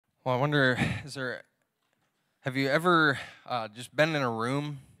Well, I wonder, have you ever just been in a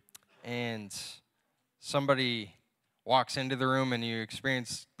room and somebody walks into the room and you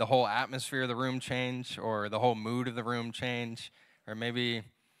experience the whole atmosphere of the room change or the whole mood of the room change? Or maybe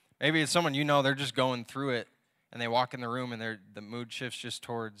it's someone they're just going through it and they walk in the room and the mood shifts just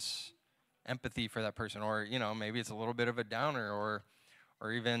towards empathy for that person. Or, maybe it's a little bit of a downer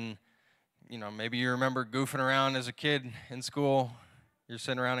or even, maybe you remember goofing around as a kid in school. You're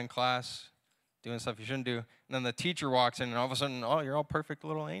sitting around in class doing stuff you shouldn't do. And then the teacher walks in and all of a sudden, oh, you're all perfect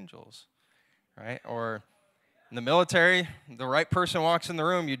little angels, right? Or in the military, the right person walks in the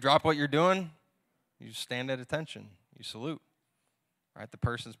room, you drop what you're doing, you stand at attention, you salute, right? The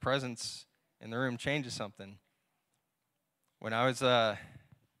person's presence in the room changes something. When I was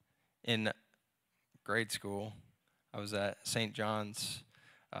in grade school, I was at St. John's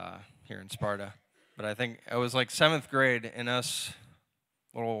here in Sparta. But I think it was like 7th grade, and us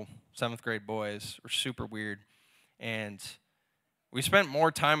little 7th grade boys were super weird. And we spent more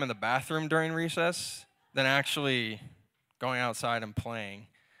time in the bathroom during recess than actually going outside and playing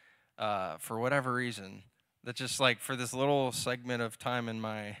for whatever reason. That just like for this little segment of time in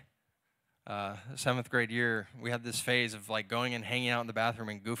my 7th grade year, we had this phase of like going and hanging out in the bathroom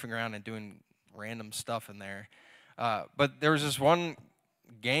and goofing around and doing random stuff in there. But there was this one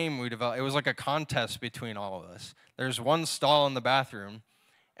game we developed. It was like a contest between all of us. There's one stall in the bathroom,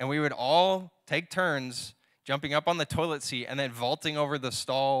 and we would all take turns jumping up on the toilet seat and then vaulting over the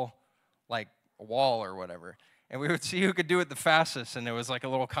stall like wall or whatever. And we would see who could do it the fastest, and it was like a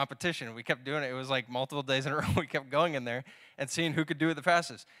little competition. We kept doing it. It was like multiple days in a row. We kept going in there and seeing who could do it the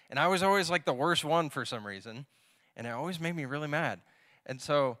fastest. And I was always like the worst one for some reason, and it always made me really mad. And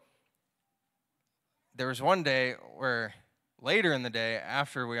so there was one day where later in the day,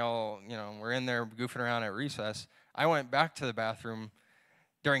 after we all, were in there goofing around at recess, I went back to the bathroom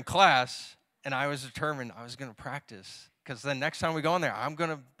during class, and I was determined I was going to practice because the next time we go in there, I'm going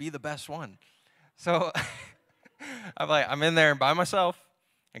to be the best one. So I'm in there by myself.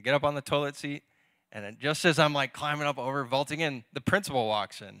 I get up on the toilet seat, and then just as I'm like climbing up over, vaulting in, the principal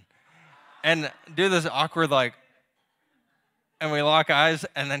walks in and do this awkward and we lock eyes,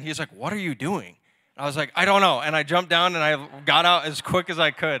 and then he's like, "What are you doing?" I was like, "I don't know." And I jumped down and I got out as quick as I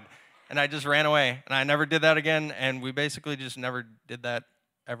could. And I just ran away. And I never did that again. And we basically just never did that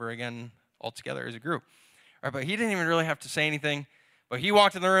ever again altogether as a group. All right, but he didn't even really have to say anything. But he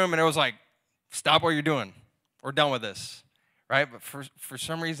walked in the room and it was like, "Stop what you're doing. We're done with this." Right? But for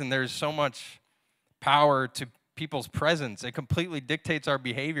some reason, there's so much power to people's presence. It completely dictates our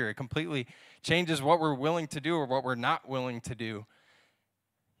behavior. It completely changes what we're willing to do or what we're not willing to do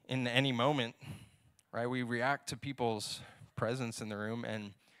in any moment. Right? We react to people's presence in the room,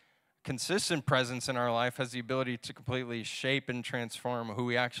 and consistent presence in our life has the ability to completely shape and transform who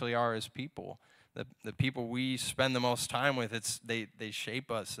we actually are as people. The people we spend the most time with, they shape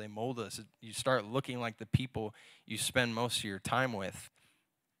us, they mold us. You start looking like the people you spend most of your time with.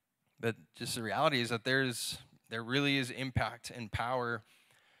 But just the reality is that there really is impact and power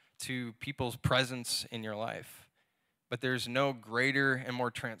to people's presence in your life. But there's no greater and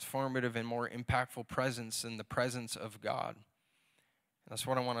more transformative and more impactful presence than the presence of God. And that's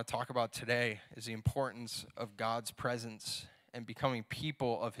what I want to talk about today, is the importance of God's presence and becoming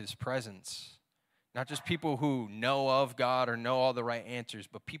people of his presence. Not just people who know of God or know all the right answers,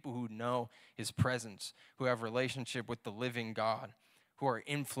 but people who know his presence, who have a relationship with the living God, who are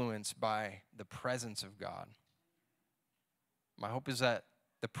influenced by the presence of God. My hope is that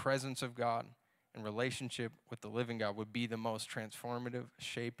the presence of God and relationship with the living God would be the most transformative,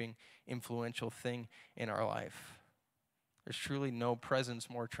 shaping, influential thing in our life. There's truly no presence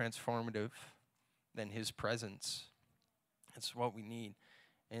more transformative than his presence. It's what we need.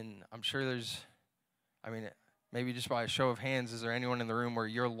 And I'm sure maybe just by a show of hands, is there anyone in the room where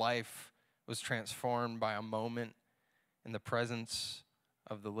your life was transformed by a moment in the presence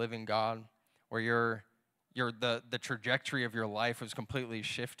of the living God, where the trajectory of your life was completely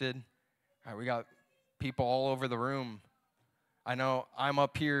shifted? All right, we got people all over the room. I know I'm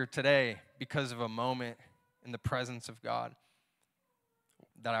up here today because of a moment in the presence of God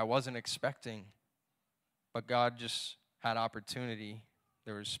that I wasn't expecting, but God just had opportunity.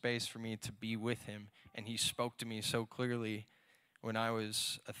 There was space for me to be with him, and he spoke to me so clearly when I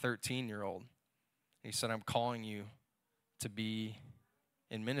was a 13-year-old. He said, "I'm calling you to be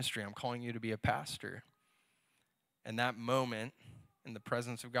in ministry. I'm calling you to be a pastor." And that moment in the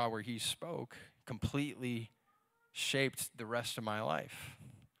presence of God where he spoke completely shaped the rest of my life.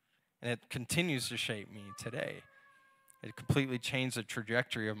 And it continues to shape me today. It completely changed the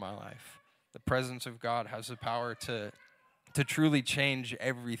trajectory of my life. The presence of God has the power to to truly change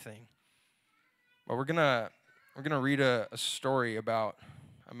everything. But we're gonna read a story about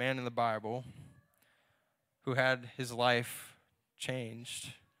a man in the Bible who had his life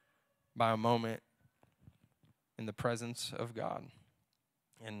changed by a moment in the presence of God.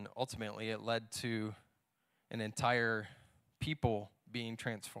 And ultimately, it led to an entire people being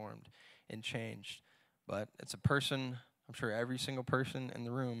transformed and changed. But it's a person I'm sure every single person in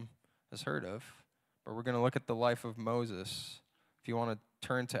the room has heard of. But we're going to look at the life of Moses. If you want to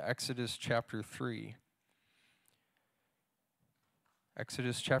turn to Exodus chapter 3.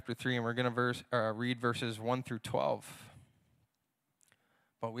 Exodus chapter 3, and we're going to read verses 1 through 12.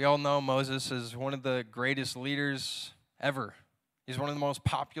 But we all know Moses is one of the greatest leaders ever. He's one of the most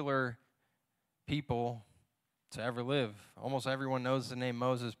popular people to ever live. Almost everyone knows the name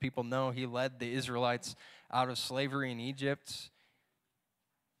Moses. People know he led the Israelites out of slavery in Egypt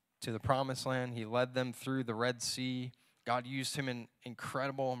to the promised land. He led them through the Red Sea. God used him in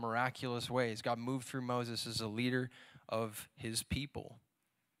incredible, miraculous ways. God moved through Moses as a leader of his people.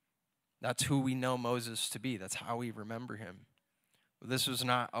 That's who we know Moses to be. That's how we remember him. But this was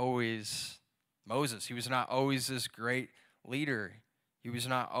not always Moses. He was not always this great leader. He was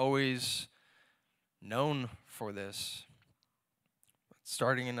not always known for this.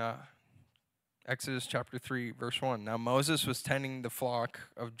 Starting in Exodus chapter 3, verse 1. Now Moses was tending the flock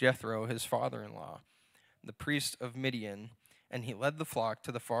of Jethro, his father-in-law, the priest of Midian, and he led the flock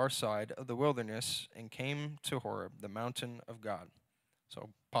to the far side of the wilderness and came to Horeb, the mountain of God. So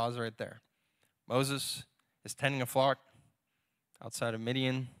pause right there. Moses is tending a flock outside of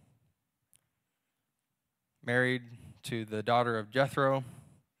Midian, married to the daughter of Jethro.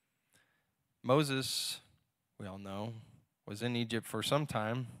 Moses, we all know, was in Egypt for some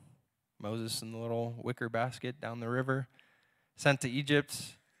time. Moses in the little wicker basket down the river, sent to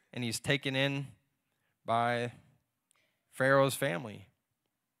Egypt, and he's taken in by Pharaoh's family.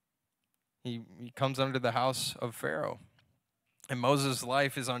 He comes under the house of Pharaoh. And Moses'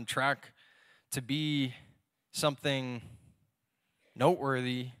 life is on track to be something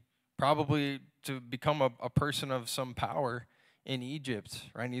noteworthy, probably to become a person of some power in Egypt,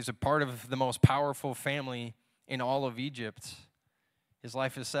 right? And he's a part of the most powerful family in all of Egypt. His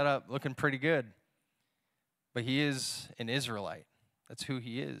life is set up looking pretty good. But he is an Israelite. That's who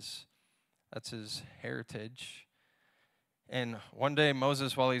he is. That's his heritage. And one day,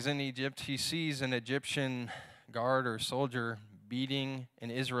 Moses, while he's in Egypt, he sees an Egyptian guard or soldier beating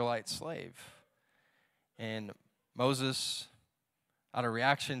an Israelite slave. And Moses, out of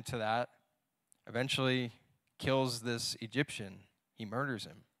reaction to that, eventually kills this Egyptian. He murders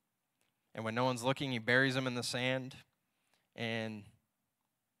him. And when no one's looking, he buries him in the sand and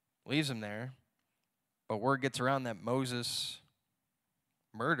leaves him there. But word gets around that Moses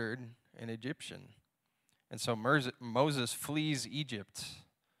murdered an Egyptian. And so Moses flees Egypt.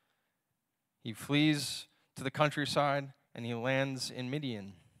 He flees to the countryside and he lands in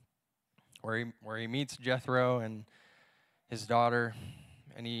Midian, where he meets Jethro and his daughter,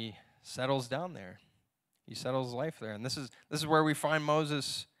 and he settles down there. He settles life there. And this is where we find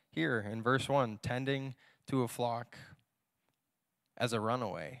Moses here in verse 1, tending to a flock as a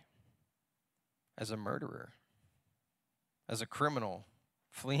runaway, as a murderer, as a criminal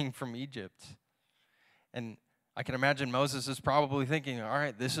fleeing from Egypt. And I can imagine Moses is probably thinking, all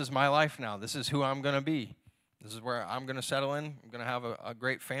right, this is my life now. This is who I'm going to be. This is where I'm going to settle in. I'm going to have a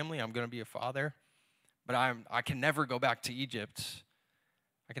great family. I'm going to be a father. But I can never go back to Egypt.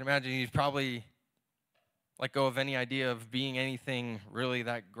 I can imagine he's probably let go of any idea of being anything really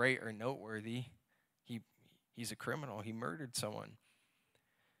that great or noteworthy. He's a criminal. He murdered someone.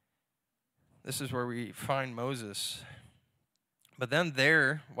 This is where we find Moses. But then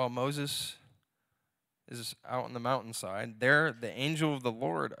there, while Moses is out on the mountainside, there the angel of the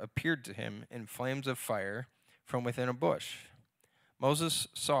Lord appeared to him in flames of fire from within a bush. Moses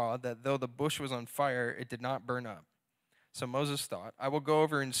saw that though the bush was on fire, it did not burn up. So Moses thought, I will go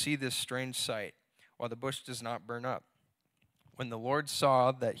over and see this strange sight, while the bush does not burn up. When the Lord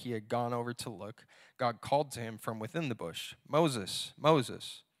saw that he had gone over to look, God called to him from within the bush, Moses,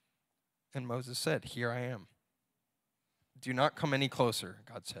 Moses. And Moses said, Here I am. Do not come any closer,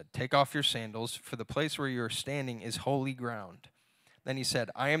 God said. Take off your sandals, for the place where you are standing is holy ground. Then he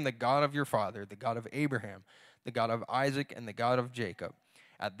said, I am the God of your father, the God of Abraham, the God of Isaac, and the God of Jacob.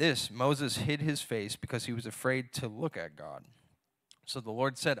 At this, Moses hid his face because he was afraid to look at God. So the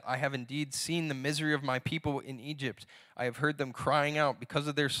Lord said, I have indeed seen the misery of my people in Egypt. I have heard them crying out because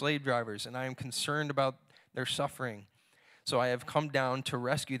of their slave drivers, and I am concerned about their suffering. So I have come down to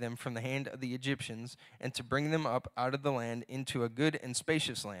rescue them from the hand of the Egyptians and to bring them up out of the land into a good and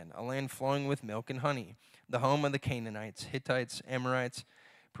spacious land, a land flowing with milk and honey. the home of the Canaanites, Hittites, Amorites,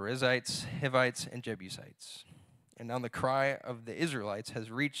 Perizzites, Hivites, and Jebusites. And now the cry of the Israelites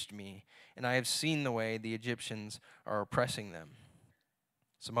has reached me, and I have seen the way the Egyptians are oppressing them.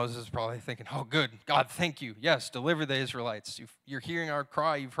 So Moses is probably thinking, oh, good. God, thank you. Yes, deliver the Israelites. You're hearing our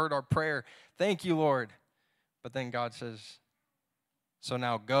cry. You've heard our prayer. Thank you, Lord. But then God says, so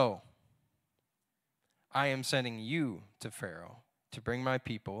now go. I am sending you to Pharaoh to bring my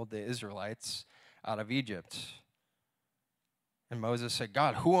people, the Israelites, out of Egypt. And Moses said,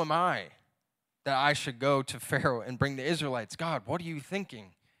 God, who am I that I should go to Pharaoh and bring the Israelites? God, what are you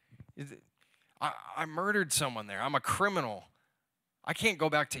thinking? I murdered someone there. I'm a criminal. I can't go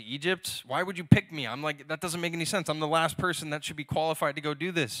back to Egypt. Why would you pick me? I'm like, that doesn't make any sense. I'm the last person that should be qualified to go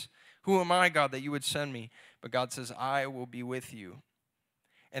do this. Who am I, God, that you would send me? But God says, I will be with you.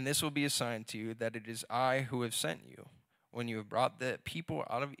 And this will be a sign to you that it is I who have sent you. When you have brought the people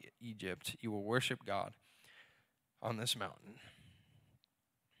out of Egypt, you will worship God on this mountain.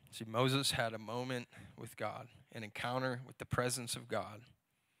 See, Moses had a moment with God, an encounter with the presence of God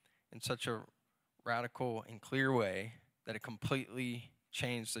in such a radical and clear way that it completely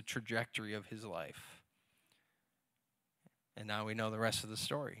changed the trajectory of his life. And now we know the rest of the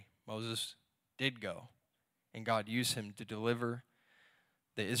story. Moses did go, and God used him to deliver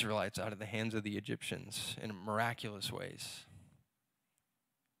the Israelites out of the hands of the Egyptians in miraculous ways.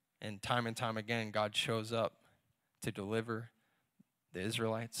 And time again, God shows up to deliver the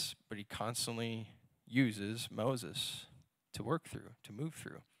Israelites, but he constantly uses Moses to work through, to move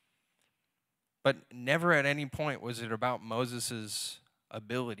through. But never at any point was it about Moses'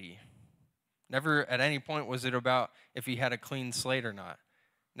 ability. Never at any point was it about if he had a clean slate or not.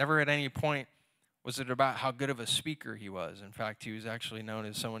 Never at any point was it about how good of a speaker he was. In fact, he was actually known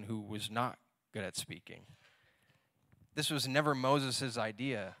as someone who was not good at speaking. This was never Moses'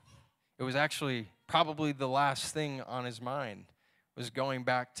 idea. It was actually probably the last thing on his mind was going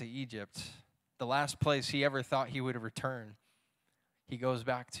back to Egypt, the last place he ever thought he would return. He goes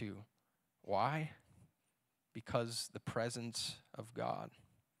back to. Why? Because the presence of God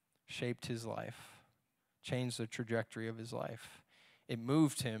shaped his life, changed the trajectory of his life. It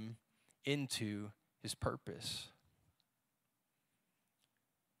moved him into his purpose.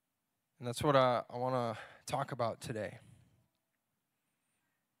 And that's what I want to talk about today.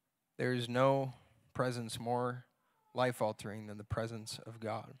 There is no presence more life-altering than the presence of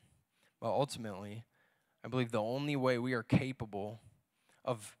God. But ultimately, I believe the only way we are capable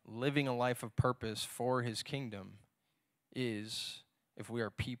of living a life of purpose for his kingdom is if we are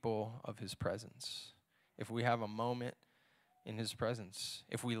people of his presence. If we have a moment in his presence.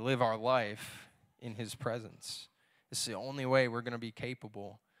 If we live our life in his presence. It's the only way we're going to be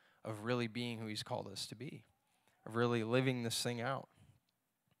capable of really being who he's called us to be. Of really living this thing out.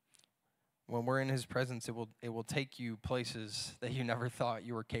 When we're in his presence, it will take you places that you never thought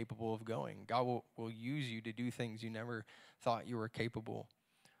you were capable of going. God will use you to do things you never thought you were capable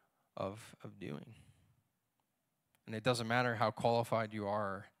of doing. And it doesn't matter how qualified you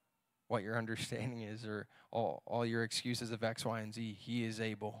are, what your understanding is, or all your excuses of X, Y, and Z. He is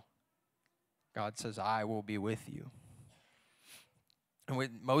able. God says, I will be with you.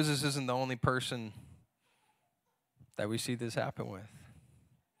 And Moses isn't the only person that we see this happen with.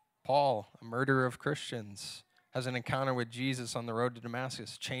 Paul, a murderer of Christians, has an encounter with Jesus on the road to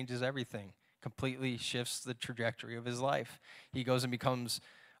Damascus, changes everything, completely shifts the trajectory of his life. He goes and becomes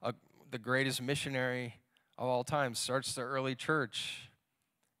the greatest missionary of all time, starts the early church.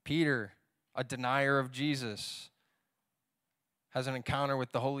 Peter, a denier of Jesus, has an encounter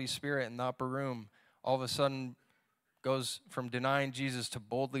with the Holy Spirit in the upper room. All of a sudden goes from denying Jesus to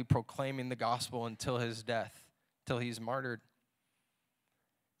boldly proclaiming the gospel until his death, till he's martyred.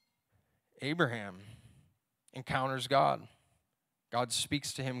 Abraham encounters God. God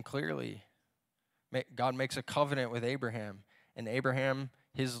speaks to him clearly. God makes a covenant with Abraham. And Abraham,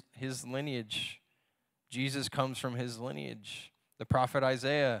 his lineage, Jesus comes from his lineage. The prophet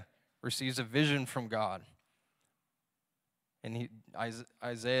Isaiah receives a vision from God. And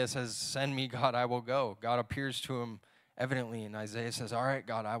Isaiah says, send me, God, I will go. God appears to him evidently, and Isaiah says, all right,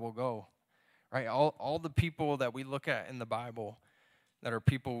 God, I will go. Right? All the people that we look at in the Bible that are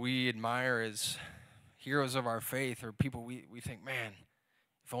people we admire as heroes of our faith, or people we think, man,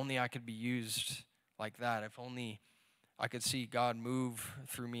 if only I could be used like that. If only I could see God move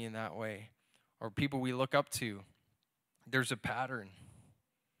through me in that way. Or people we look up to. There's a pattern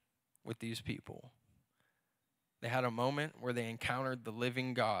with these people. They had a moment where they encountered the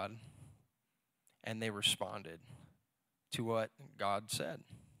living God and they responded to what God said.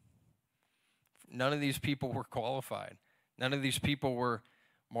 None of these people were qualified. None of these people were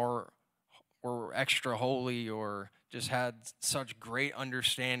more were extra holy or just had such great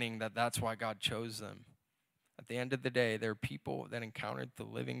understanding that that's why God chose them. At the end of the day, they're people that encountered the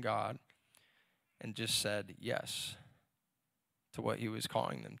living God and just said yes to what he was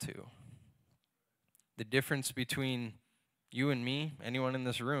calling them to. The difference between you and me, anyone in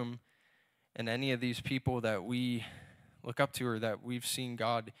this room, and any of these people that we look up to or that we've seen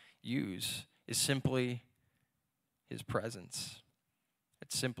God use is simply his presence.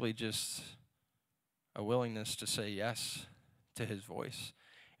 It's simply just a willingness to say yes to his voice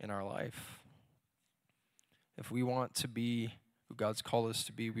in our life. If we want to be who God's called us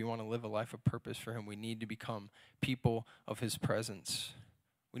to be, we want to live a life of purpose for him, we need to become people of his presence.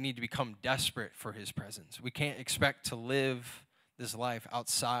 We need to become desperate for his presence. We can't expect to live this life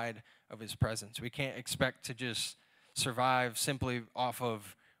outside of his presence. We can't expect to just survive simply off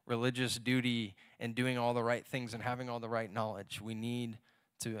of religious duty and doing all the right things and having all the right knowledge. We need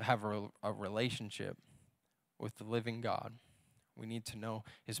to have a relationship with the living God. We need to know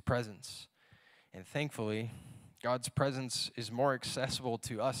his presence. And thankfully, God's presence is more accessible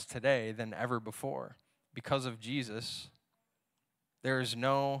to us today than ever before. Because of Jesus, there is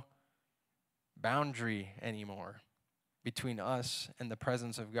no boundary anymore between us and the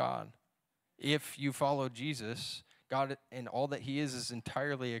presence of God. If you follow Jesus, God and all that he is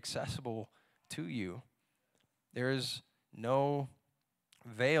entirely accessible to you. There is no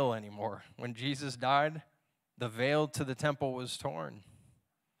veil anymore. When Jesus died, the veil to the temple was torn.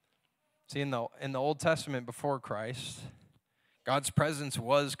 See, in the Old Testament before Christ, God's presence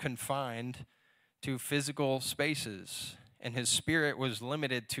was confined to physical spaces, and his spirit was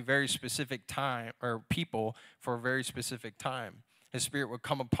limited to very specific time or people for a very specific time. His spirit would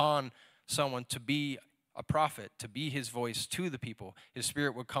come upon someone to be a prophet, to be his voice to the people. His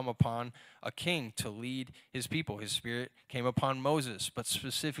spirit would come upon a king to lead his people. His spirit came upon Moses, but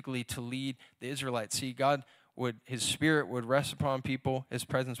specifically to lead the Israelites. See, his spirit would rest upon people, his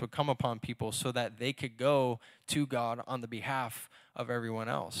presence would come upon people so that they could go to God on the behalf of everyone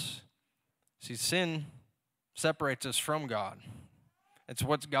else. See, sin separates us from God. It's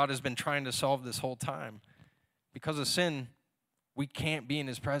what God has been trying to solve this whole time. Because of sin, we can't be in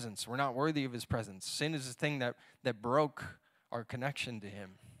his presence. We're not worthy of his presence. Sin is the thing that broke our connection to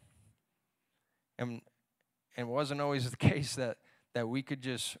him. And it wasn't always the case that we could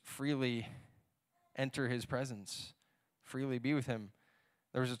just freely enter his presence, freely be with him.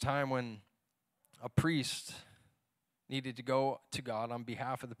 There was a time when a priest needed to go to God on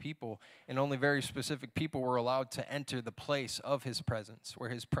behalf of the people, and only very specific people were allowed to enter the place of his presence, where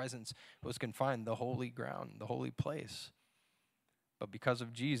his presence was confined, the holy ground, the holy place. But because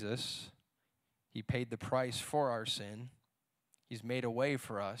of Jesus, he paid the price for our sin. He's made a way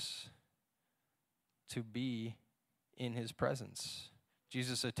for us to be in his presence.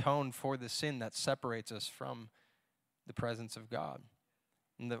 Jesus atoned for the sin that separates us from the presence of God.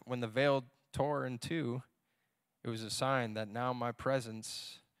 And when the veil tore in two, it was a sign that now my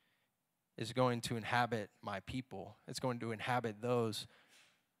presence is going to inhabit my people. It's going to inhabit those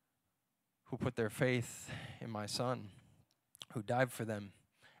who put their faith in my Son, who died for them.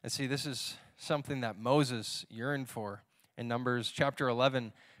 And see, this is something that Moses yearned for. In Numbers chapter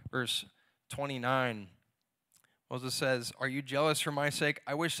 11, verse 29, Moses says, "Are you jealous for my sake?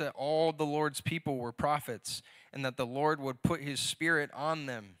 I wish that all the Lord's people were prophets, and that the Lord would put his spirit on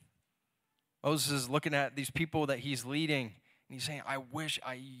them." Moses is looking at these people that he's leading, and he's saying,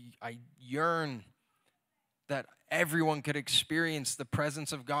 I yearn that everyone could experience the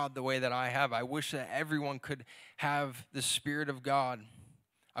presence of God the way that I have. I wish that everyone could have the Spirit of God.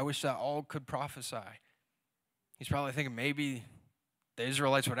 I wish that all could prophesy. He's probably thinking maybe the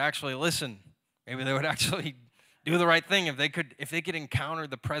Israelites would actually listen. Maybe they would actually do the right thing if they could encounter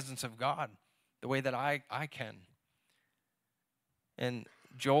the presence of God the way that I can. And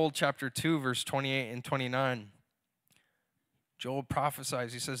Joel chapter 2, verse 28 and 29, Joel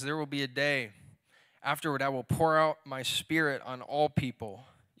prophesies. He says, "There will be a day. Afterward, I will pour out my spirit on all people.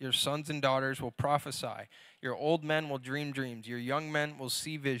 Your sons and daughters will prophesy. Your old men will dream dreams. Your young men will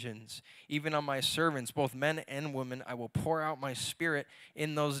see visions. Even on my servants, both men and women, I will pour out my spirit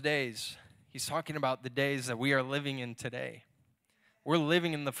in those days." He's talking about the days that we are living in today. We're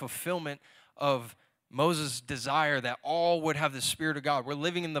living in the fulfillment of Moses' desire that all would have the Spirit of God. We're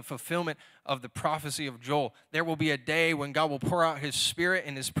living in the fulfillment of the prophecy of Joel. There will be a day when God will pour out his Spirit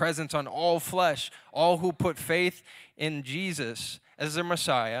and his presence on all flesh. All who put faith in Jesus as their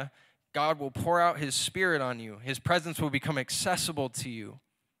Messiah, God will pour out his Spirit on you. His presence will become accessible to you.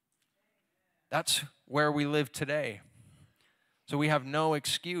 That's where we live today. So we have no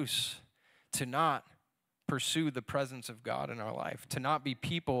excuse to not pursue the presence of God in our life, to not be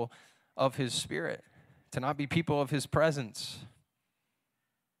people of his Spirit, to not be people of his presence.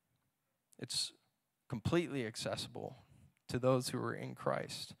 It's completely accessible to those who are in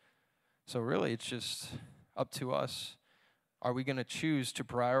Christ. So really, it's just up to us. Are we going to choose to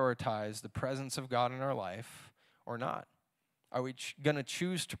prioritize the presence of God in our life or not? Are we going to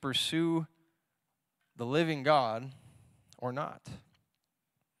choose to pursue the living God or not?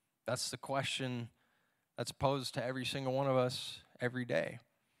 That's the question that's posed to every single one of us every day.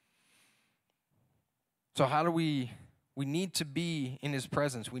 So how do we need to be in his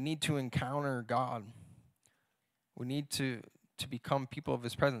presence. We need to encounter God. We need to become people of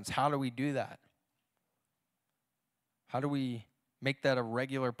his presence. How do we do that? How do we make that a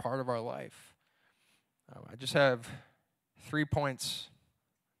regular part of our life? I just have 3 points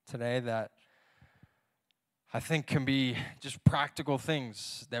today that I think can be just practical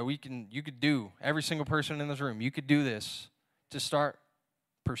things that you could do. Every single person in this room, you could do this to start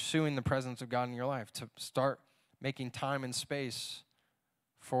pursuing the presence of God in your life, to start making time and space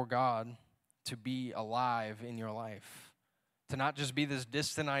for God to be alive in your life, to not just be this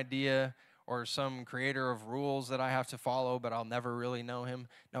distant idea or some creator of rules that I have to follow, but I'll never really know him.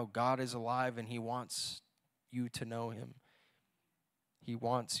 No, God is alive and he wants you to know him. He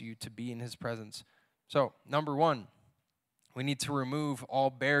wants you to be in his presence. So, number 1, we need to remove all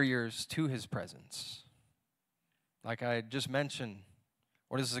barriers to his presence. Like I just mentioned,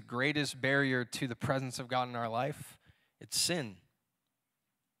 what is the greatest barrier to the presence of God in our life? It's sin.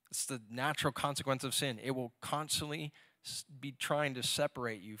 It's the natural consequence of sin. It will constantly be trying to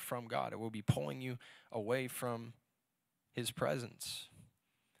separate you from God. It will be pulling you away from his presence.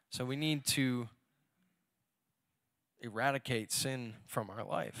 So we need to eradicate sin from our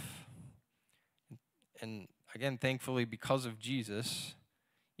life. And again, thankfully, because of Jesus,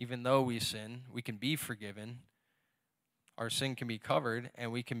 even though we sin, we can be forgiven. Our sin can be covered,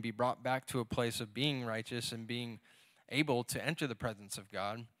 and we can be brought back to a place of being righteous and being able to enter the presence of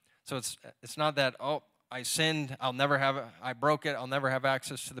God. So it's not that, oh, I sinned, I broke it, I'll never have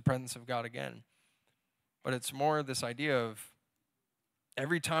access to the presence of God again. But it's more this idea of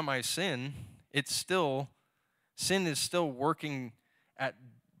every time I sin, sin is still working at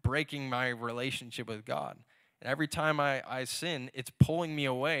breaking my relationship with God. And every time I sin, it's pulling me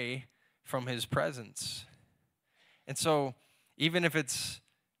away from his presence. And so even if it's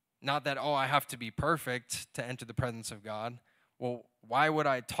not that, oh, I have to be perfect to enter the presence of God, well, why would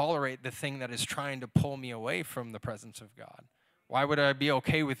I tolerate the thing that is trying to pull me away from the presence of God? Why would I be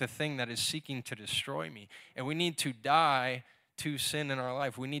okay with the thing that is seeking to destroy me? And we need to die to sin in our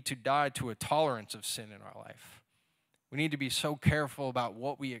life. We need to die to a tolerance of sin in our life. We need to be so careful about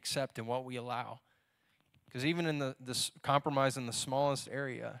what we accept and what we allow. Because even in this compromise in the smallest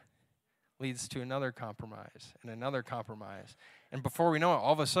area leads to another compromise and another compromise. And before we know it,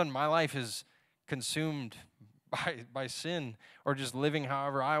 all of a sudden my life is consumed by sin or just living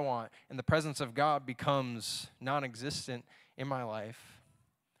however I want. And the presence of God becomes non-existent in my life.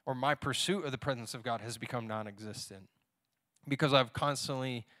 Or my pursuit of the presence of God has become non-existent. Because I've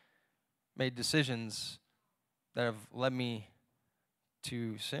constantly made decisions that have led me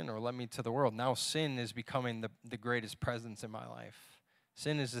to sin or led me to the world. Now sin is becoming the greatest presence in my life.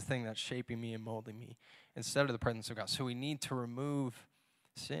 Sin is the thing that's shaping me and molding me instead of the presence of God. So we need to remove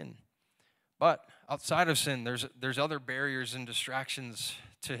sin. But outside of sin, there's other barriers and distractions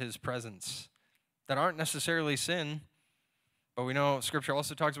to his presence that aren't necessarily sin. But we know Scripture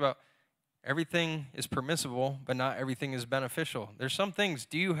also talks about everything is permissible, but not everything is beneficial. There's some things,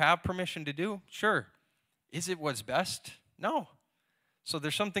 do you have permission to do? Sure. Is it what's best? No. So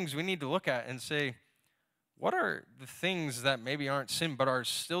there's some things we need to look at and say, what are the things that maybe aren't sin, but are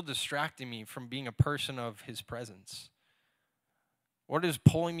still distracting me from being a person of his presence? What is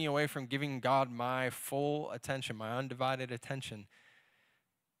pulling me away from giving God my full attention, my undivided attention?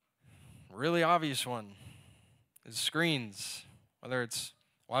 Really obvious one is screens, whether it's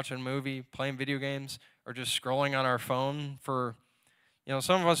watching a movie, playing video games, or just scrolling on our phone for,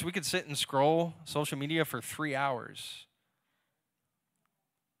 some of us, we could sit and scroll social media for 3 hours.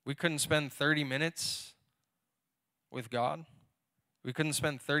 We couldn't spend 30 minutes with God. We couldn't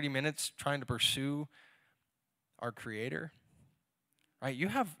spend 30 minutes trying to pursue our Creator. Right? You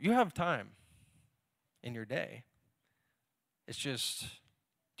have time in your day. It's just,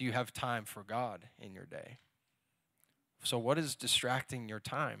 do you have time for God in your day? So what is distracting your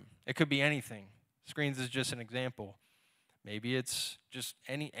time? It could be anything. Screens is just an example. Maybe it's just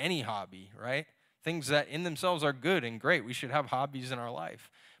any hobby, right? Things that in themselves are good and great. We should have hobbies in our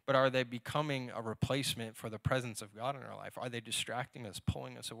life. But are they becoming a replacement for the presence of God in our life? Are they distracting us,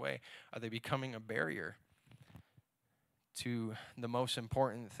 pulling us away? Are they becoming a barrier to the most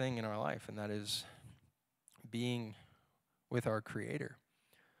important thing in our life, and that is being with our Creator.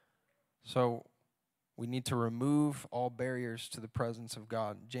 So we need to remove all barriers to the presence of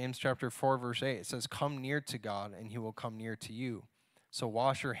God. James chapter 4, verse 8, it says, "Come near to God, and he will come near to you. So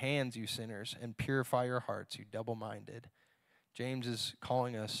wash your hands, you sinners, and purify your hearts, you double-minded." James is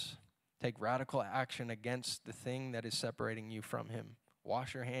calling us to take radical action against the thing that is separating you from him.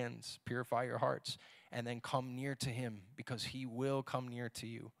 Wash your hands, purify your hearts, and then come near to him, because he will come near to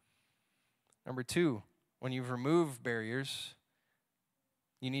you. Number two, when you've removed barriers,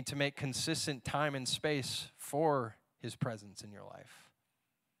 you need to make consistent time and space for his presence in your life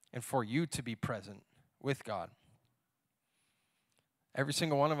and for you to be present with God. Every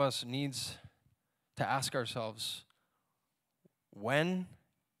single one of us needs to ask ourselves, when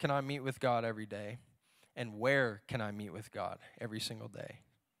can I meet with God every day? And where can I meet with God every single day?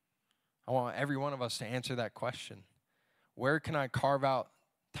 I want every one of us to answer that question. Where can I carve out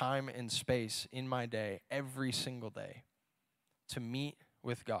time and space in my day, every single day, to meet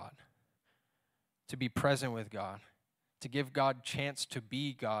with God, to be present with God, to give God a chance to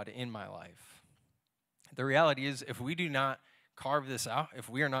be God in my life? The reality is, if we do not carve this out, if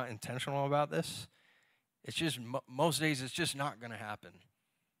we are not intentional about this, it's just, most days it's just not going to happen.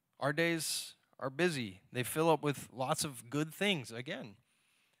 Our days are busy. They fill up with lots of good things. Again,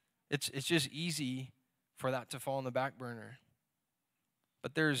 it's just easy for that to fall on the back burner.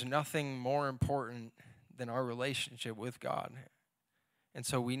 But there's nothing more important than our relationship with God. And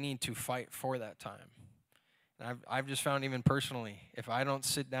so we need to fight for that time. And I've just found, even personally, if I don't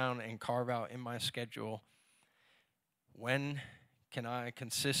sit down and carve out in my schedule, when can I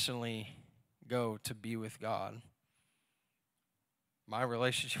consistently go to be with God, my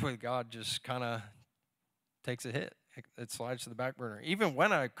relationship with God just kind of takes a hit. It slides to the back burner. Even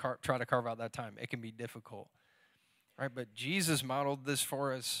when I try to carve out that time, it can be difficult. Right? But Jesus modeled this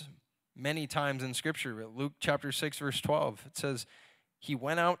for us many times in Scripture. Luke chapter 6, verse 12, it says, "He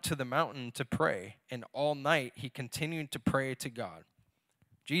went out to the mountain to pray, and all night he continued to pray to God."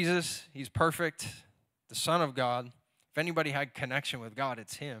 Jesus, he's perfect, the Son of God. If anybody had connection with God,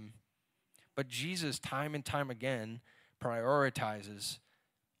 it's him. But Jesus, time and time again, prioritizes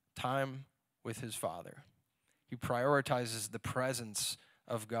time with his Father. He prioritizes the presence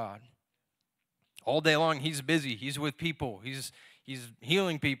of God. All day long, he's busy. He's with people. He's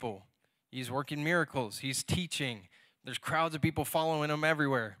healing people. He's working miracles. He's teaching. There's crowds of people following him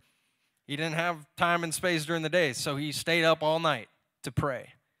everywhere. He didn't have time and space during the day, so he stayed up all night to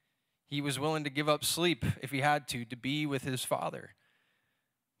pray. He was willing to give up sleep if he had to be with his Father.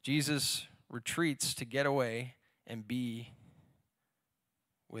 Jesus retreats to get away and be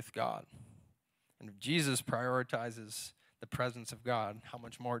with God. And if Jesus prioritizes the presence of God, how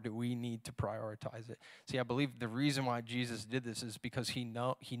much more do we need to prioritize it? See, I believe the reason why Jesus did this is because he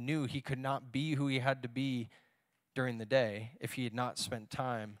knew he could not be who he had to be during the day if he had not spent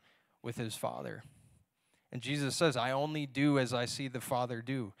time with his Father. And Jesus says, "I only do as I see the Father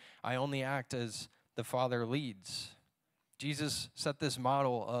do. I only act as the Father leads." Jesus set this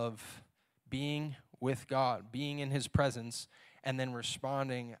model of being with God, being in his presence, and then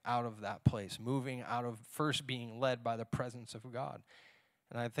responding out of that place, moving out of first being led by the presence of God.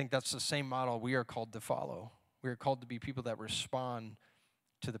 And I think that's the same model we are called to follow. We are called to be people that respond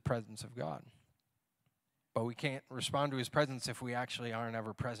to the presence of God. But we can't respond to his presence if we actually aren't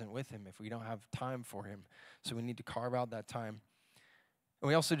ever present with him, if we don't have time for him. So we need to carve out that time. And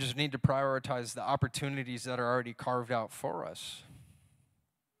we also just need to prioritize the opportunities that are already carved out for us.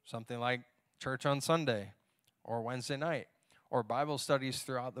 Something like church on Sunday or Wednesday night or Bible studies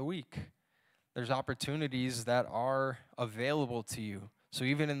throughout the week. There's opportunities that are available to you. So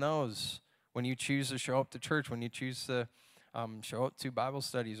even in those, when you choose to show up to church, when you choose to show up to Bible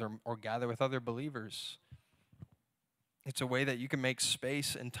studies or gather with other believers, it's a way that you can make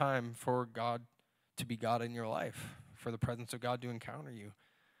space and time for God to be God in your life, for the presence of God to encounter you.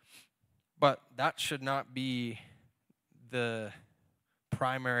 But that should not be the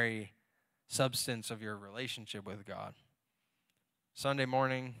primary substance of your relationship with God. Sunday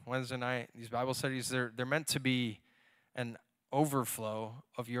morning, Wednesday night, these Bible studies, they're meant to be an overflow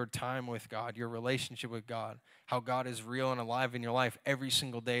of your time with God, your relationship with God, how God is real and alive in your life every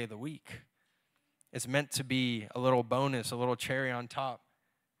single day of the week. It's meant to be a little bonus, a little cherry on top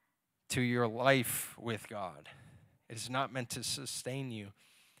to your life with God. It's not meant to sustain you.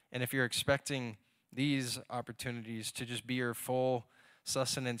 And if you're expecting these opportunities to just be your full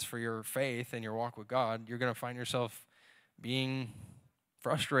sustenance for your faith and your walk with God, you're going to find yourself being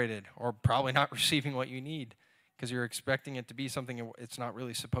frustrated or probably not receiving what you need because you're expecting it to be something it's not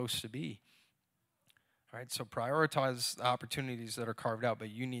really supposed to be. All right, so prioritize the opportunities that are carved out,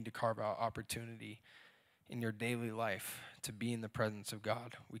 but you need to carve out opportunity in your daily life to be in the presence of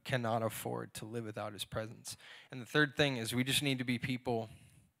God. We cannot afford to live without his presence. And the third thing is we just need to be people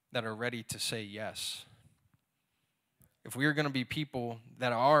that are ready to say yes. If we are going to be people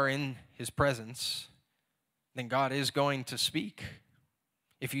that are in his presence, then God is going to speak.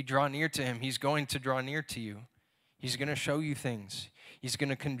 If you draw near to him, he's going to draw near to you. He's going to show you things. He's going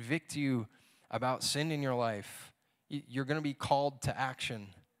to convict you about sin in your life. You're going to be called to action.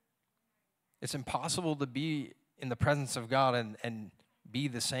 It's impossible to be in the presence of God and be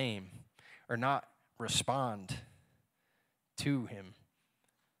the same or not respond to him.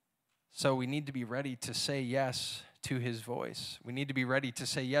 So we need to be ready to say yes to his voice. We need to be ready to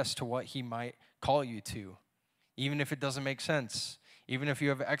say yes to what he might call you to, even if it doesn't make sense, even if you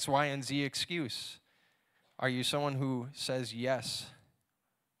have X, Y, and Z excuse. Are you someone who says yes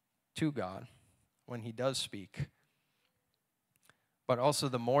to God when he does speak? But also,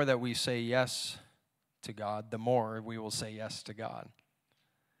 the more that we say yes to God, the more we will say yes to God.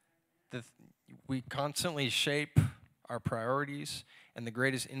 We constantly shape our priorities and the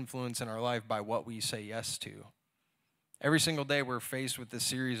greatest influence in our life by what we say yes to. Every single day, we're faced with this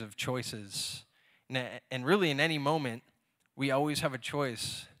series of choices. And really, in any moment, we always have a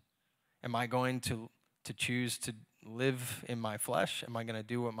choice. Am I going to choose to live in my flesh? Am I going to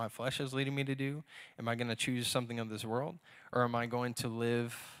do what my flesh is leading me to do? Am I going to choose something of this world? Or am I going to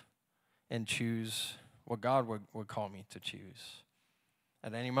live and choose what God would call me to choose?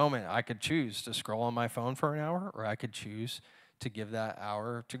 At any moment, I could choose to scroll on my phone for an hour, or I could choose to give that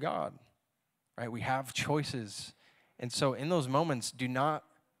hour to God. Right? We have choices. And so in those moments, do not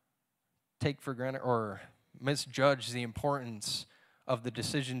take for granted or misjudge the importance of the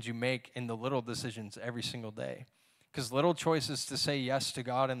decisions you make in the little decisions every single day. Because little choices to say yes to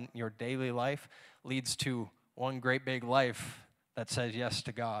God in your daily life leads to one great big life that says yes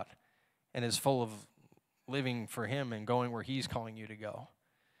to God and is full of living for him and going where he's calling you to go.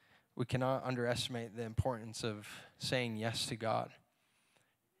 We cannot underestimate the importance of saying yes to God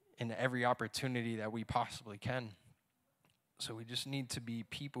in every opportunity that we possibly can. So we just need to be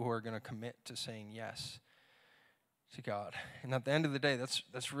people who are going to commit to saying yes to God. And at the end of the day,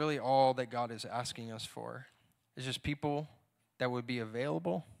 that's really all that God is asking us for. It's just people that would be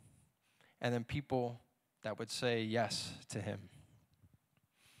available and then people that would say yes to him.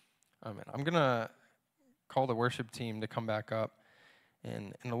 Amen. I'm going to call the worship team to come back up.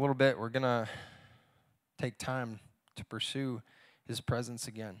 And in a little bit, we're going to take time to pursue his presence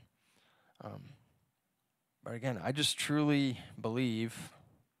again. But again, I just truly believe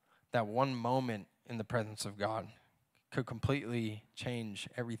that one moment in the presence of God could completely change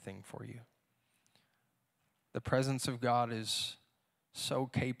everything for you. The presence of God is so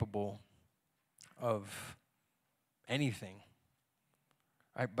capable of anything,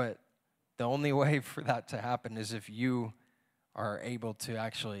 right? But the only way for that to happen is if you are able to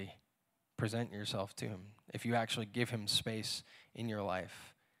actually present yourself to him, if you actually give him space in your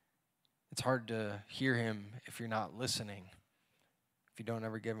life. It's hard to hear him if you're not listening, if you don't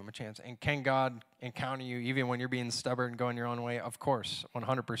ever give him a chance. And can God encounter you even when you're being stubborn and going your own way? Of course,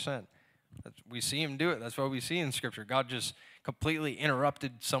 100%. We see him do it. That's what we see in Scripture. God just completely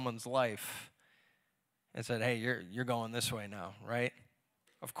interrupted someone's life and said, hey, you're going this way now, right?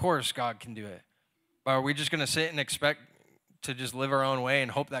 Of course God can do it. But are we just going to sit and expect to just live our own way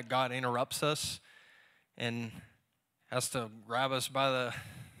and hope that God interrupts us and has to grab us by the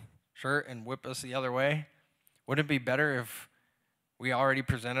shirt and whip us the other way? Wouldn't it be better if we already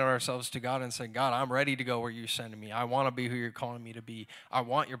presented ourselves to God and said, God, I'm ready to go where you're sending me. I want to be who you're calling me to be. I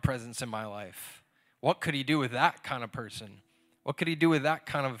want your presence in my life. What could he do with that kind of person? What could he do with that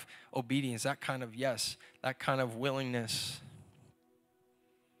kind of obedience, that kind of yes, that kind of willingness?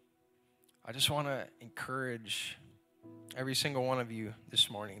 I just want to encourage every single one of you this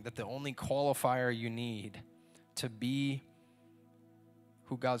morning that the only qualifier you need to be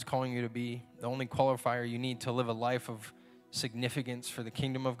who God's calling you to be, the only qualifier you need to live a life of significance for the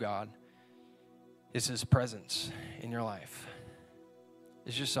kingdom of God is his presence in your life.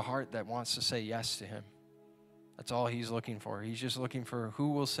 It's just a heart that wants to say yes to him. That's all he's looking for. He's just looking for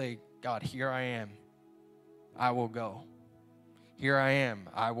who will say, God, here I am. I will go. Here I am.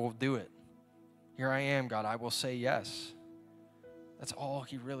 I will do it. Here I am, God. I will say yes. That's all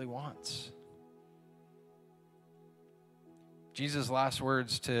he really wants. Jesus' last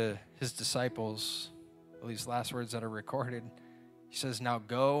words to his disciples, at least last words that are recorded, he says, now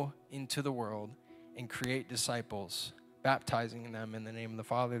go into the world and create disciples, baptizing them in the name of the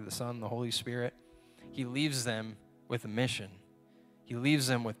Father, the Son, the Holy Spirit. He leaves them with a mission. He leaves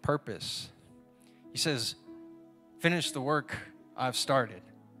them with purpose. He says, finish the work I've started.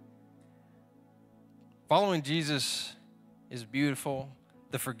 Following Jesus is beautiful.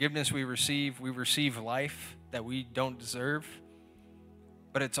 The forgiveness we receive life that we don't deserve.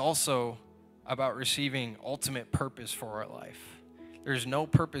 But it's also about receiving ultimate purpose for our life. There's no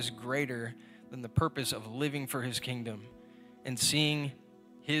purpose greater than the purpose of living for his kingdom and seeing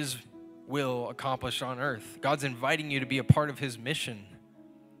his will accomplished on earth. God's inviting you to be a part of his mission,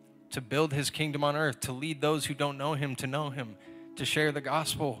 to build his kingdom on earth, to lead those who don't know him to know him, to share the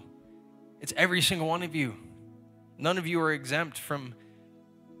gospel. It's every single one of you. None of you are exempt from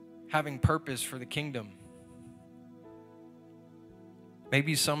having purpose for the kingdom.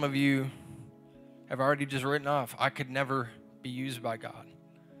 Maybe some of you have already just written off, I could never be used by God.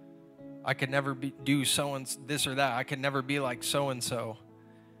 I could never do so and this or that. I could never be like so and so.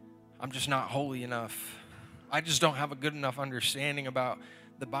 I'm just not holy enough. I just don't have a good enough understanding about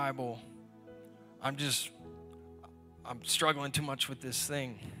the Bible. I'm struggling too much with this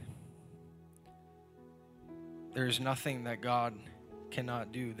thing. There's nothing that God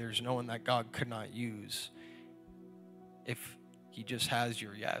cannot do. There's no one that God could not use if he just has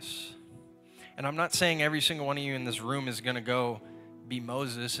your yes. And I'm not saying every single one of you in this room is going to go be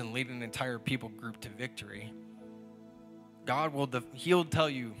Moses and lead an entire people group to victory. God will, he'll tell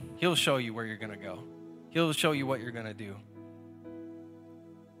you, he'll show you where you're going to go. He'll show you what you're going to do.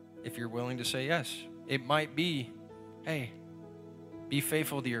 If you're willing to say yes. It might be, hey, be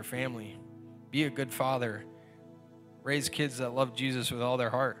faithful to your family. Be a good father. Raise kids that love Jesus with all their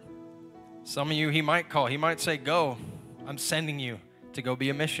heart. Some of you he might call. He might say, go. I'm sending you to go be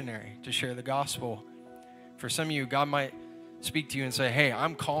a missionary, to share the gospel. For some of you, God might speak to you and say, hey,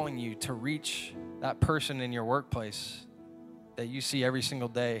 I'm calling you to reach that person in your workplace that you see every single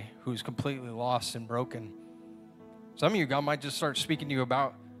day who's completely lost and broken. Some of you, God might just start speaking to you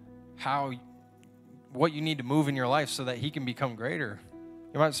about what you need to move in your life so that he can become greater.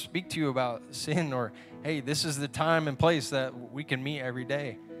 He might speak to you about sin, or, hey, this is the time and place that we can meet every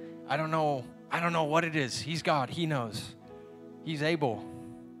day. I don't know what it is. He's God. He knows. He's able.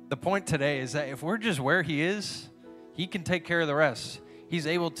 The point today is that if we're just where he is, he can take care of the rest. He's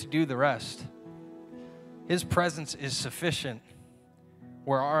able to do the rest. His presence is sufficient.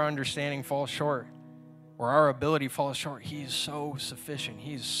 Where our understanding falls short, where our ability falls short, he is so sufficient.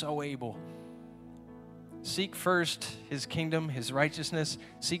 He is so able. Seek first his kingdom, his righteousness.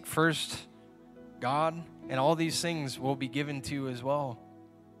 Seek first God, and all these things will be given to you as well.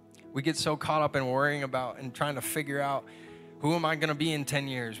 We get so caught up in worrying about and trying to figure out, who am I going to be in 10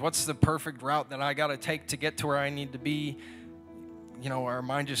 years? What's the perfect route that I got to take to get to where I need to be? You know, our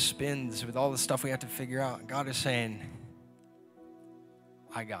mind just spins with all the stuff we have to figure out. God is saying,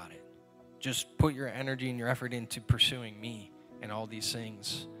 I got it. Just put your energy and your effort into pursuing me, and all these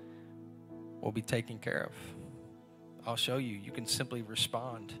things will be taken care of. I'll show you. You can simply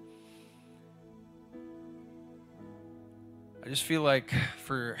respond. I just feel like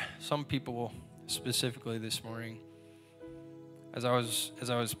for some people, specifically this morning, as I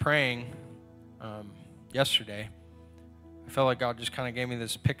was praying yesterday, I felt like God just kind of gave me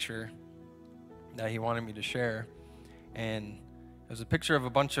this picture that he wanted me to share. And it was a picture of a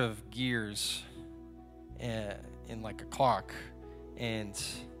bunch of gears in like a clock. And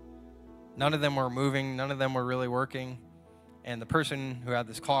none of them were moving. None of them were really working. And the person who had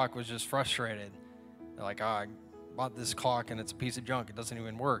this clock was just frustrated. They're like, I bought this clock and it's a piece of junk. It doesn't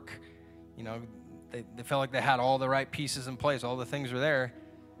even work. You know, they felt like they had all the right pieces in place. All the things were there,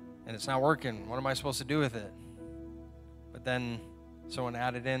 and it's not working. What am I supposed to do with it? But then someone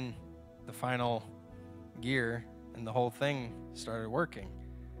added in the final gear, and the whole thing started working.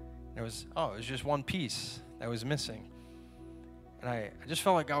 And it was just one piece that was missing. And I just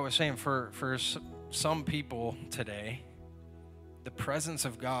felt like God was saying for some people today, the presence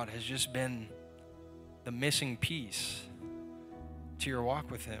of God has just been the missing piece to your walk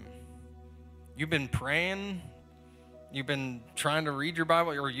with him. You've been praying, you've been trying to read your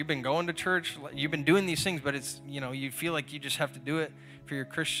Bible, or you've been going to church, you've been doing these things, but it's, you know, you feel like you just have to do it for your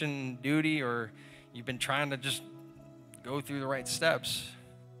Christian duty, or you've been trying to just go through the right steps.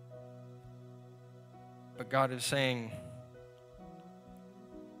 But God is saying,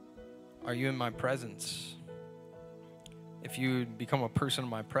 are you in my presence? If you become a person in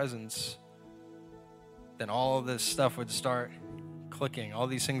my presence, then all of this stuff would start clicking. All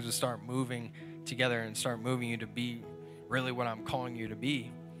these things would start moving together and start moving you to be really what I'm calling you to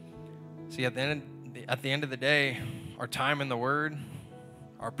be. See, at the end of the day, our time in the Word,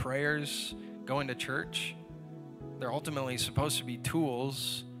 our prayers, going to church, they're ultimately supposed to be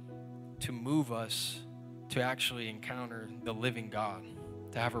tools to move us to actually encounter the living God,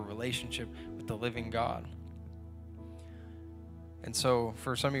 to have a relationship with with the living God. And so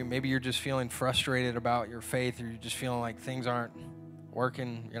for some of you, maybe you're just feeling frustrated about your faith, or you're just feeling like things aren't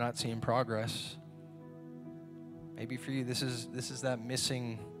working, you're not seeing progress. Maybe for you, this is that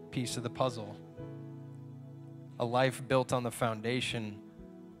missing piece of the puzzle. A life built on the foundation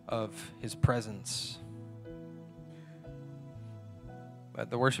of his presence. But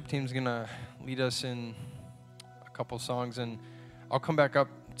the worship team's going to lead us in a couple songs, and I'll come back up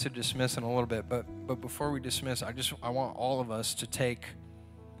to dismiss in a little bit. But before we dismiss, I want all of us to take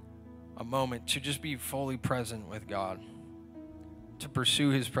a moment to just be fully present with God, to pursue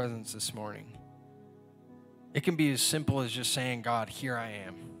his presence this morning. It can be as simple as just saying, God, here I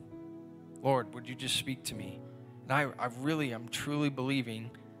am. Lord, would you just speak to me? And I'm truly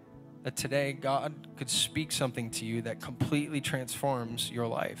believing that today God could speak something to you that completely transforms your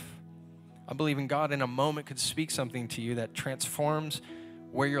life. I believe in God in a moment could speak something to you that transforms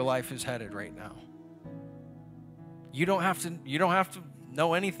where your life is headed right now. You don't have to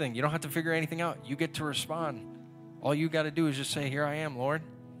know anything. You don't have to figure anything out. You get to respond. All you got to do is just say, here I am, Lord.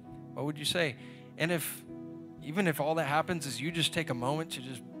 What would you say? And even if all that happens is you just take a moment to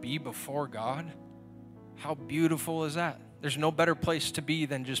just be before God, how beautiful is that? There's no better place to be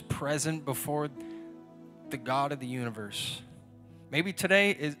than just present before the God of the universe. Maybe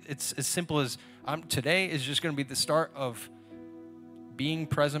today it's as simple as today is just going to be the start of being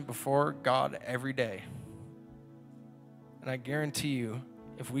present before God every day. And I guarantee you,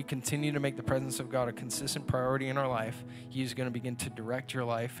 if we continue to make the presence of God a consistent priority in our life, he is going to begin to direct your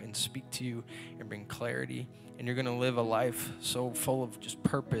life and speak to you and bring clarity. And you're going to live a life so full of just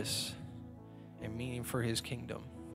purpose and meaning for his kingdom.